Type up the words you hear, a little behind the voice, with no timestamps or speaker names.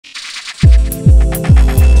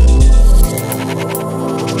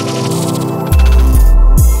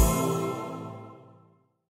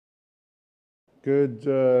Good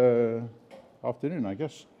afternoon, I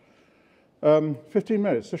guess. 15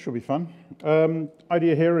 minutes, this should be fun.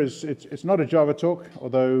 Idea here is, it's not a Java talk,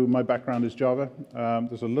 although my background is Java.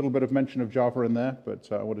 There's a little bit of mention of Java in there,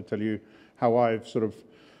 but I want to tell you how I've sort of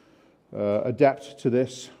adapted to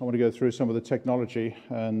this. I want to go through some of the technology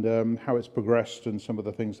and how it's progressed and some of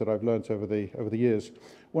the things that I've learned over the years.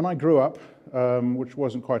 When I grew up, which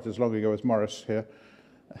wasn't quite as long ago as Morris here,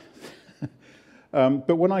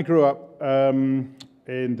 but when I grew up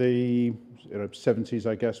in the 70s,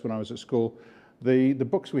 I guess, when I was at school, the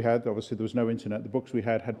books we had, obviously there was no internet, the books we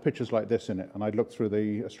had pictures like this in it, and I'd look through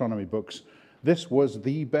the astronomy books. This was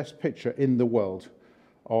the best picture in the world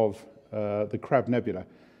of the Crab Nebula.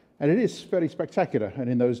 And it is fairly spectacular, and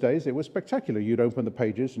in those days it was spectacular. You'd open the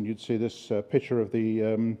pages and you'd see this picture of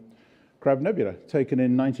the Crab Nebula, taken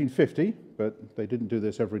in 1950, but they didn't do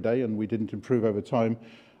this every day, and we didn't improve over time.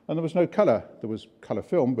 And there was no color. There was color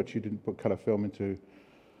film, but you didn't put color film into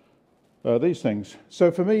these things.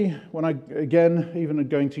 So for me, when even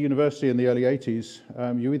going to university in the early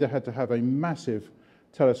 80s, you either had to have a massive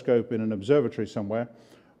telescope in an observatory somewhere,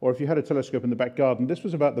 or if you had a telescope in the back garden, this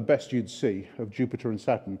was about the best you'd see of Jupiter and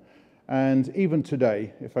Saturn. And even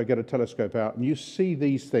today, if I get a telescope out and you see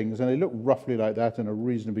these things, and they look roughly like that in a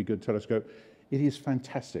reasonably good telescope, it is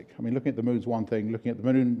fantastic. I mean, looking at the moon's one thing, looking at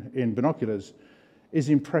the moon in binoculars is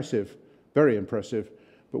impressive, very impressive.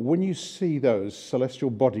 But when you see those celestial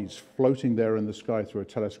bodies floating there in the sky through a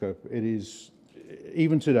telescope, it is,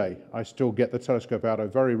 even today, I still get the telescope out. I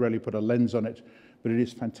very rarely put a lens on it, but it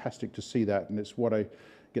is fantastic to see that, and it's what I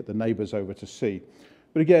get the neighbors over to see.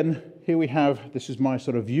 But again, here we have, this is my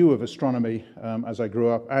sort of view of astronomy as I grew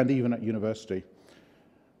up and even at university.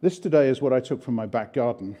 This today is what I took from my back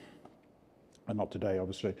garden, and not today,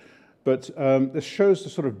 obviously. But this shows the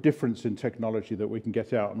sort of difference in technology that we can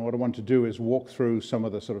get out. And what I want to do is walk through some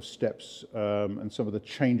of the sort of steps and some of the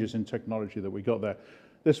changes in technology that we got there.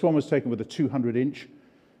 This one was taken with a 200-inch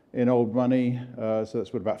in old money. So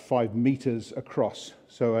that's what, about 5 meters across.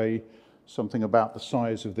 So something about the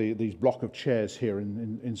size of these block of chairs here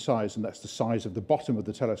in size. And that's the size of the bottom of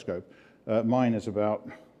the telescope. Mine is about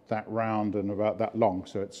that round and about that long.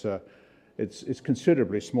 So it's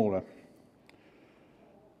considerably smaller.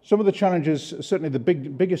 Some of the challenges, certainly the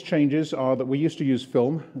biggest changes, are that we used to use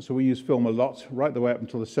film. And so we used film a lot, right the way up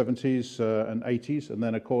until the 70s and 80s. And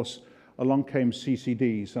then, of course, along came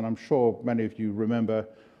CCDs. And I'm sure many of you remember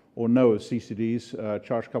or know of CCDs,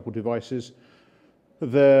 charge-coupled devices.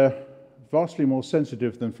 They're vastly more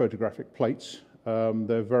sensitive than photographic plates.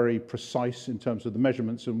 They're very precise in terms of the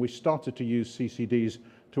measurements. And we started to use CCDs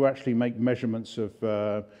to actually make measurements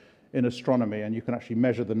of in astronomy. And you can actually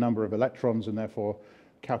measure the number of electrons and therefore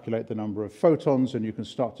calculate the number of photons, and you can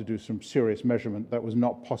start to do some serious measurement that was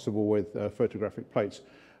not possible with photographic plates.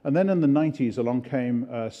 And then in the 90s, along came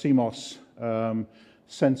CMOS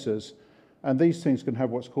sensors, and these things can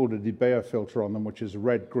have what's called a Davies filter on them, which is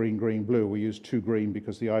red, green, green, blue. We use 2 green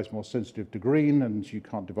because the eye is more sensitive to green, and you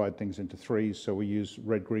can't divide things into 3s, so we use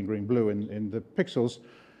red, green, green, blue in the pixels.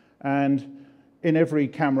 And in every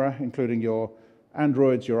camera, including your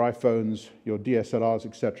Androids, your iPhones, your DSLRs,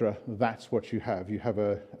 etc., that's what you have. You have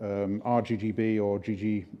a RGGB or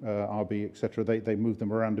GGRB, etc. They move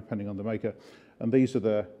them around depending on the maker. And these are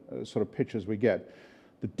the sort of pictures we get.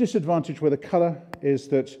 The disadvantage with a color is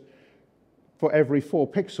that for every 4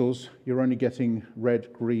 pixels, you're only getting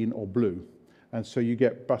red, green, or blue. And so you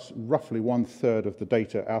get roughly 1/3 of the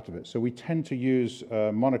data out of it. So we tend to use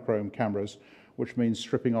monochrome cameras, which means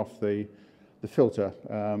stripping off the filter.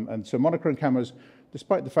 And so monochrome cameras,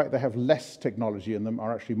 despite the fact they have less technology in them,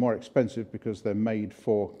 are actually more expensive because they're made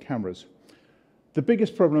for cameras. The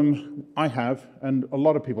biggest problem I have, and a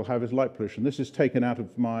lot of people have, is light pollution. This is taken out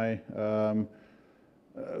of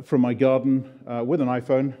from my garden with an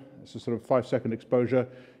iPhone. It's a sort of 5-second exposure.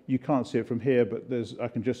 You can't see it from here, but I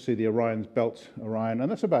can just see the Orion's belt, Orion,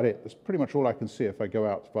 and that's about it. That's pretty much all I can see if I go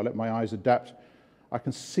out. If I let my eyes adapt, I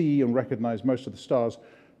can see and recognize most of the stars,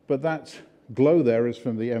 but that glow there is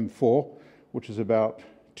from the M4, which is about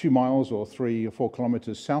 2 miles or 3 or 4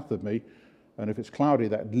 kilometers south of me, and if it's cloudy,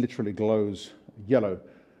 that literally glows yellow.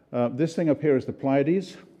 This thing up here is the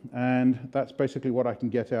Pleiades, and that's basically what I can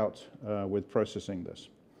get out with processing this.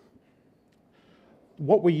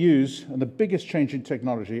 What we use, and the biggest change in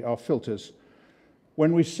technology, are filters.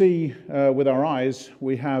 When we see with our eyes,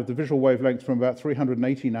 we have the visual wavelength from about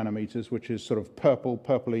 380 nanometers, which is sort of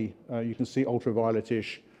purpley, you can see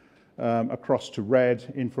ultraviolet-ish, across to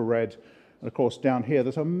red, infrared, and of course down here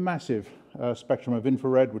there's a massive spectrum of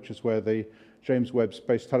infrared, which is where the James Webb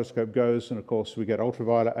Space Telescope goes, and of course we get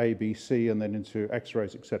ultraviolet A, B, C, and then into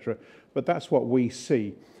X-rays, etc. But that's what we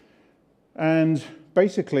see. And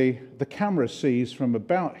basically, the camera sees from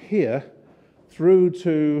about here through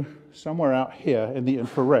to somewhere out here in the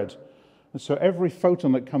infrared. And so every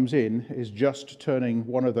photon that comes in is just turning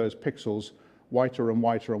one of those pixels whiter and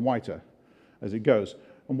whiter and whiter as it goes.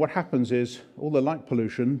 And what happens is all the light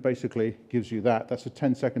pollution basically gives you that. That's a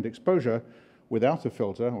 10-second exposure without a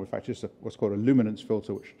filter, or in fact it's what's called a luminance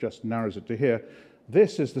filter, which just narrows it to here.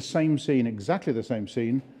 This is the same scene, exactly the same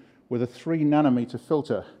scene, with a 3 nanometer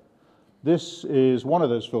filter. This is one of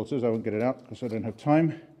those filters. I won't get it out because I don't have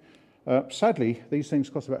time. Sadly, these things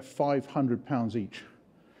cost about £500 each.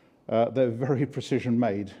 They're very precision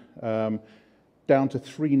made, down to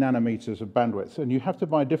 3 nanometers of bandwidth. And you have to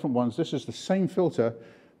buy different ones. This is the same filter,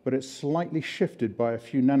 but it's slightly shifted by a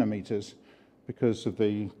few nanometers because of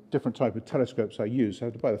the different type of telescopes I use. I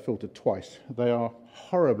have to buy the filter twice. They are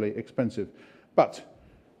horribly expensive. But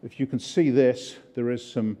if you can see this, there is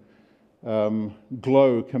some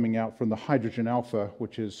glow coming out from the hydrogen alpha,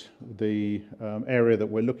 which is the area that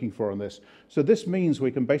we're looking for on this. So this means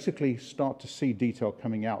we can basically start to see detail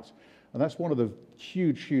coming out. And that's one of the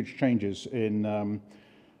huge, huge changes in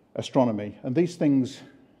astronomy. And these things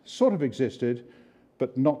sort of existed,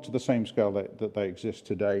 but not to the same scale that they exist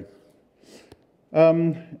today.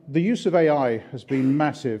 The use of AI has been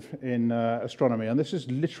massive in astronomy, and this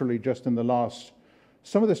is literally just in the last.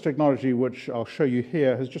 Some of this technology, which I'll show you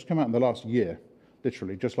here, has just come out in the last year,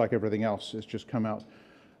 literally, just like everything else. It's just come out.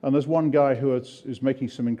 And there's one guy who is making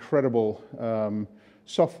some incredible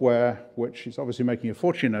software, which is obviously making a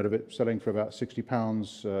fortune out of it, selling for about £60,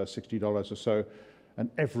 $60 or so. And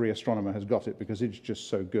every astronomer has got it because it's just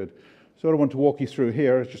so good. So what I want to walk you through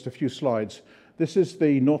here is just a few slides. This is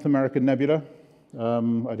the North American Nebula.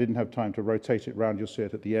 I didn't have time to rotate it around. You'll see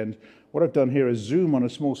it at the end. What I've done here is zoom on a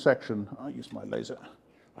small section. I use my laser.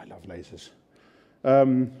 I love lasers.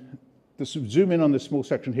 Zoom in on this small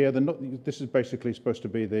section here. This is basically supposed to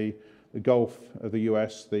be the Gulf of the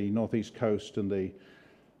US, the northeast coast, and the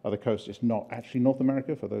other coast. It's not actually North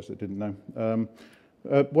America, for those that didn't know.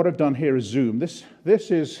 What I've done here is zoom. This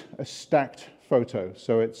is a stacked photo.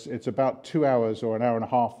 So it's about 2 hours or an hour and a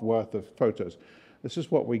half worth of photos. This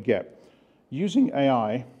is what we get. Using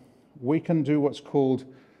AI, we can do what's called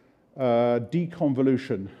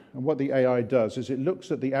deconvolution. And what the AI does is it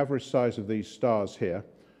looks at the average size of these stars here,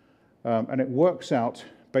 and it works out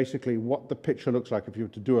basically what the picture looks like if you were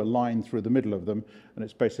to do a line through the middle of them. And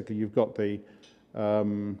it's basically you've got the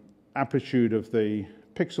amplitude of the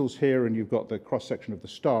pixels here, and you've got the cross-section of the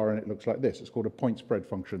star, and it looks like this. It's called a point spread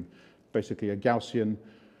function, basically a Gaussian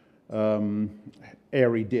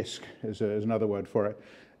airy disk is another word for it.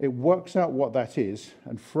 It works out what that is,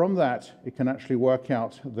 and from that, it can actually work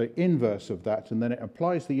out the inverse of that, and then it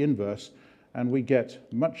applies the inverse, and we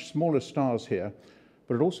get much smaller stars here,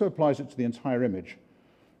 but it also applies it to the entire image.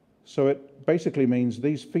 So it basically means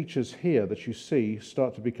these features here that you see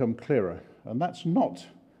start to become clearer, and that's not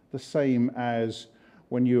the same as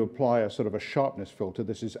when you apply a sort of a sharpness filter.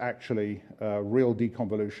 This is actually real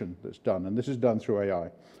deconvolution that's done, and this is done through AI.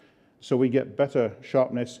 So we get better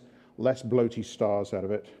sharpness, less bloaty stars out of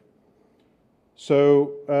it.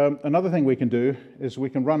 So another thing we can do is we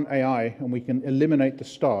can run AI and we can eliminate the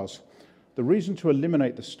stars. The reason to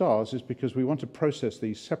eliminate the stars is because we want to process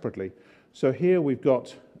these separately. So here we've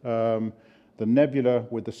got the nebula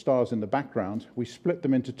with the stars in the background. We split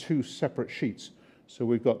them into 2 separate sheets. So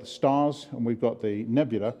we've got the stars and we've got the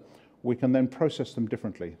nebula. We can then process them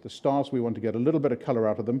differently. The stars, we want to get a little bit of color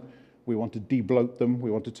out of them. We want to de-bloat them. We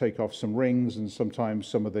want to take off some rings and sometimes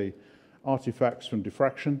some of the artifacts from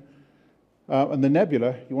diffraction. And the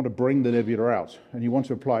nebula, you want to bring the nebula out, and you want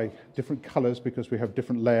to apply different colors because we have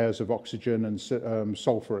different layers of oxygen and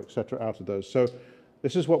sulfur, etc., out of those. So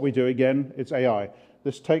this is what we do. Again, it's AI.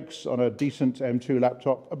 This takes, on a decent M2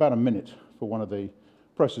 laptop, about a minute for one of the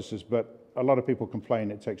processors, but a lot of people complain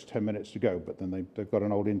it takes 10 minutes to go, but then they've got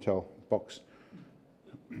an old Intel box.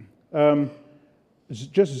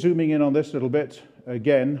 Just zooming in on this a little bit,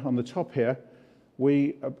 again, on the top here,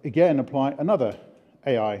 we again apply another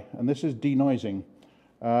AI, and this is denoising.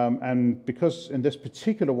 And because in this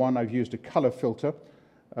particular one I've used a color filter,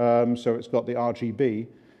 so it's got the RGB,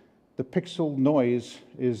 the pixel noise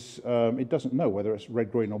is, it doesn't know whether it's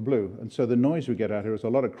red, green, or blue. And so the noise we get out here is a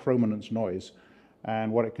lot of chrominance noise.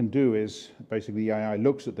 And what it can do is basically the AI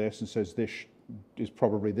looks at this and says this is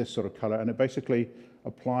probably this sort of color, and it basically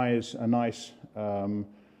applies a nice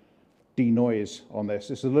denoise on this.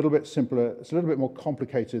 It's a little bit simpler, it's a little bit more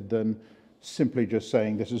complicated than simply just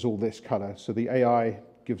saying this is all this color. So the AI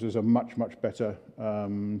gives us a much, much better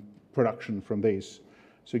production from these.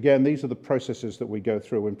 So again, these are the processes that we go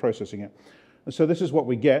through when processing it. And so this is what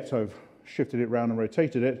we get. I've shifted it around and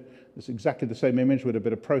rotated it, it's exactly the same image with a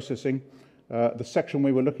bit of processing. The section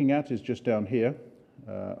we were looking at is just down here,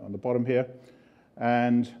 on the bottom here.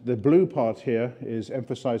 And the blue part here is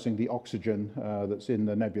emphasizing the oxygen that's in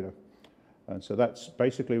the nebula. And so that's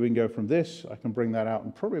basically, we can go from this, I can bring that out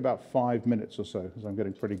in probably about 5 minutes or so, because I'm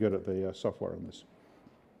getting pretty good at the software on this.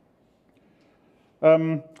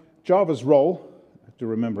 Java's role, I have to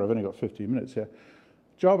remember I've only got 15 minutes here.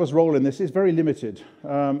 Java's role in this is very limited.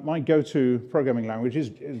 My go-to programming language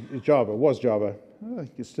is Java, was Java. I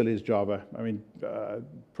think it still is Java. I mean,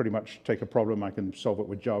 pretty much take a problem, I can solve it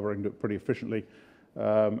with Java and do it pretty efficiently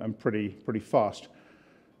and pretty fast.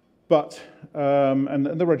 But, and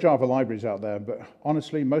there are Java libraries out there, but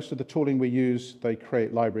honestly, most of the tooling we use, they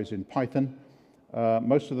create libraries in Python.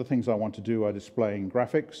 Most of the things I want to do are displaying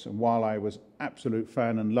graphics, and while I was absolute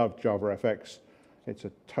fan and loved JavaFX, it's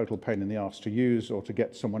a total pain in the ass to use or to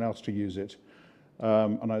get someone else to use it.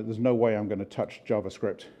 There's no way I'm going to touch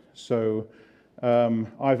JavaScript. So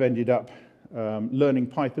I've ended up learning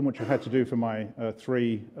Python, which I had to do for my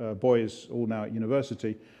 3 boys, all now at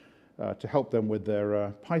university, to help them with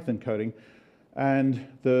their Python coding. And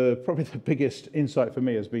probably the biggest insight for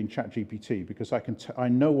me has been ChatGPT, because I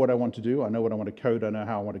know what I want to do, I know what I want to code, I know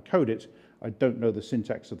how I want to code it. I don't know the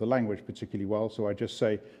syntax of the language particularly well, so I just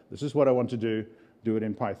say, this is what I want to do it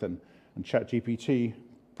in Python. And ChatGPT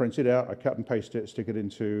prints it out, I cut and paste it, stick it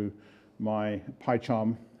into my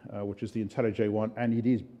PyCharm, which is the IntelliJ one, and it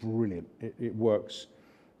is brilliant. It works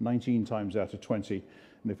 19 times out of 20.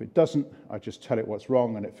 And if it doesn't, I just tell it what's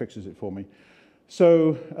wrong and it fixes it for me.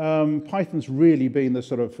 So Python's really been the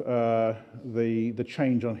sort of the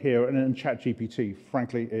change on here, and ChatGPT,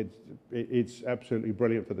 frankly, it's absolutely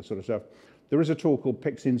brilliant for this sort of stuff. There is a tool called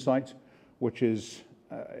PixInsight, which is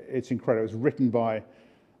it's incredible. It's written by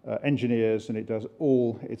engineers, and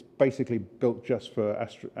it's basically built just for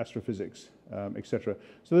astrophysics, etc.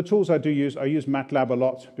 So the tools I use MATLAB a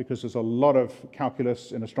lot, because there's a lot of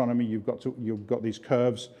calculus in astronomy. You've got these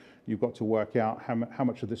curves. You've got to work out how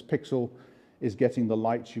much of this pixel is getting the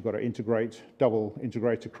light. You've got to double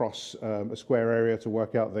integrate across a square area to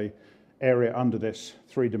work out the area under this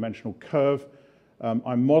 3-dimensional curve.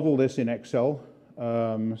 I model this in Excel,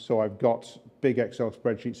 so I've got big Excel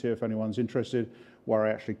spreadsheets here if anyone's interested, where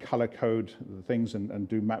I actually color code the things and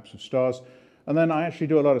do maps of stars. And then I actually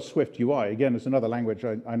do a lot of Swift UI. Again, it's another language.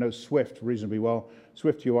 I know Swift reasonably well.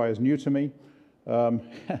 Swift UI is new to me. And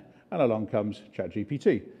along comes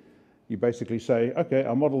ChatGPT. You basically say, okay,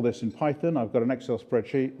 I'll model this in Python. I've got an Excel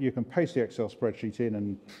spreadsheet. You can paste the Excel spreadsheet in,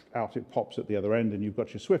 and out it pops at the other end, and you've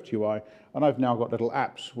got your Swift UI. And I've now got little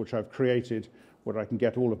apps which I've created where I can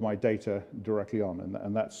get all of my data directly on.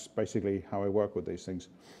 And that's basically how I work with these things.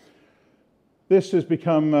 This has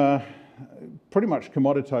become pretty much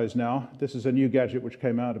commoditized now. This is a new gadget which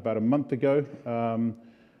came out about a month ago. I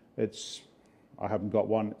haven't got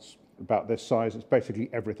one. It's about this size. It's basically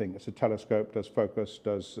everything. It's a telescope, does focus,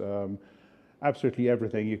 does absolutely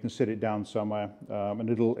everything. You can sit it down somewhere, and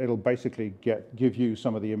it'll basically give you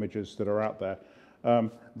some of the images that are out there.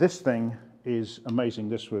 This thing is amazing.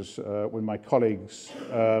 This was with my colleagues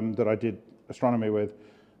that I did astronomy with.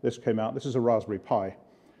 This came out. This is a Raspberry Pi.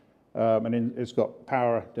 It's got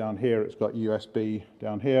power down here, it's got USB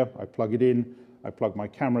down here. I plug it in, I plug my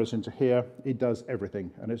cameras into here. It does everything,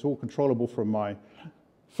 and it's all controllable from my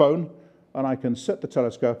phone, and I can set the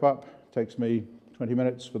telescope up. It takes me 20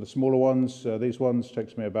 minutes for the smaller ones. These ones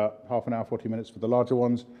takes me about half an hour, 40 minutes for the larger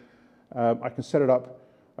ones. I can set it up,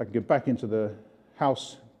 I can get back into the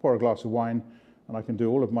house, pour a glass of wine, and I can do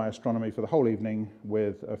all of my astronomy for the whole evening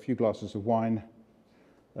with a few glasses of wine,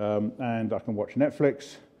 and I can watch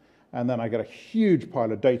Netflix. And then I get a huge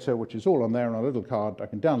pile of data, which is all on there on a little card. I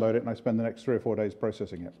can download it, and I spend the next 3 or 4 days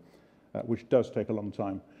processing it, which does take a long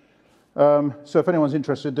time. So if anyone's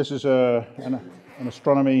interested, this is an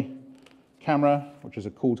astronomy camera, which is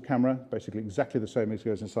a cooled camera, basically exactly the same as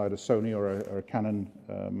goes inside a Sony or a Canon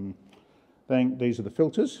thing. These are the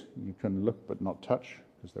filters. You can look but not touch,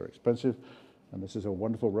 because they're expensive. And this is a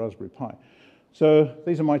wonderful Raspberry Pi. So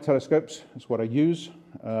these are my telescopes. That's what I use.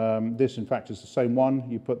 This, in fact, is the same one.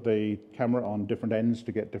 You put the camera on different ends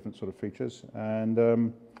to get different sort of features.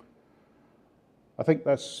 And I think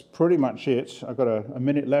that's pretty much it. I've got a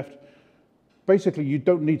minute left. Basically, you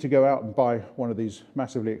don't need to go out and buy one of these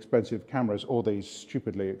massively expensive cameras or these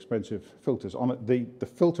stupidly expensive filters. On it, the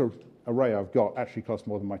filter array I've got actually costs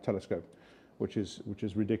more than my telescope, which is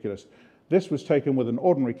ridiculous. This was taken with an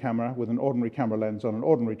ordinary camera lens on an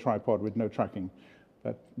ordinary tripod with no tracking.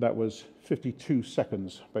 That was 52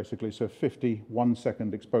 seconds, basically, so 50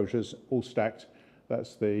 1-second exposures, all stacked.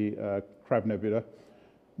 That's the Crab Nebula.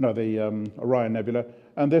 no, the Orion Nebula.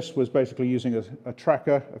 And this was basically using a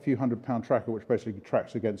tracker, a few £100 tracker, which basically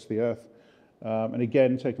tracks against the Earth. And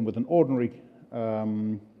again, taken with an ordinary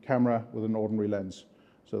camera with an ordinary lens.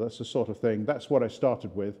 So that's the sort of thing. That's what I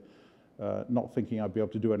started with, not thinking I'd be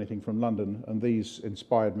able to do anything from London. And these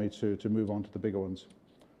inspired me to move on to the bigger ones.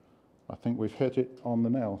 I think we've hit it on the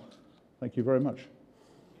nail. Thank you very much.